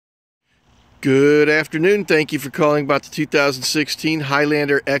Good afternoon. Thank you for calling about the 2016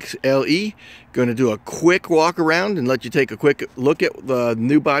 Highlander Xle. Going to do a quick walk around and let you take a quick look at the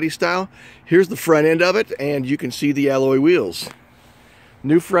new body style. Here's the front end of it, and you can see the alloy wheels.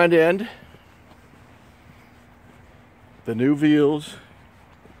 New front end, the new wheels,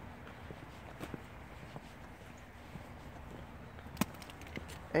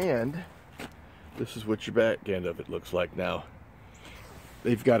 and this is what your back end of it looks like now.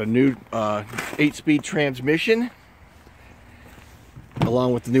 They've got a new 8-speed transmission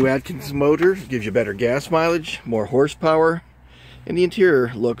along with the new Akron motor. Gives you better gas mileage, more horsepower, and the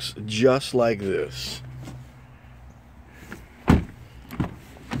interior looks just like this.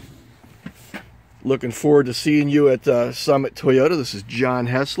 Looking forward to seeing you at Summit Toyota. This is John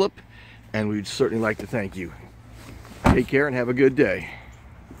Heslop, and we'd certainly like to thank you. Take care and have a good day.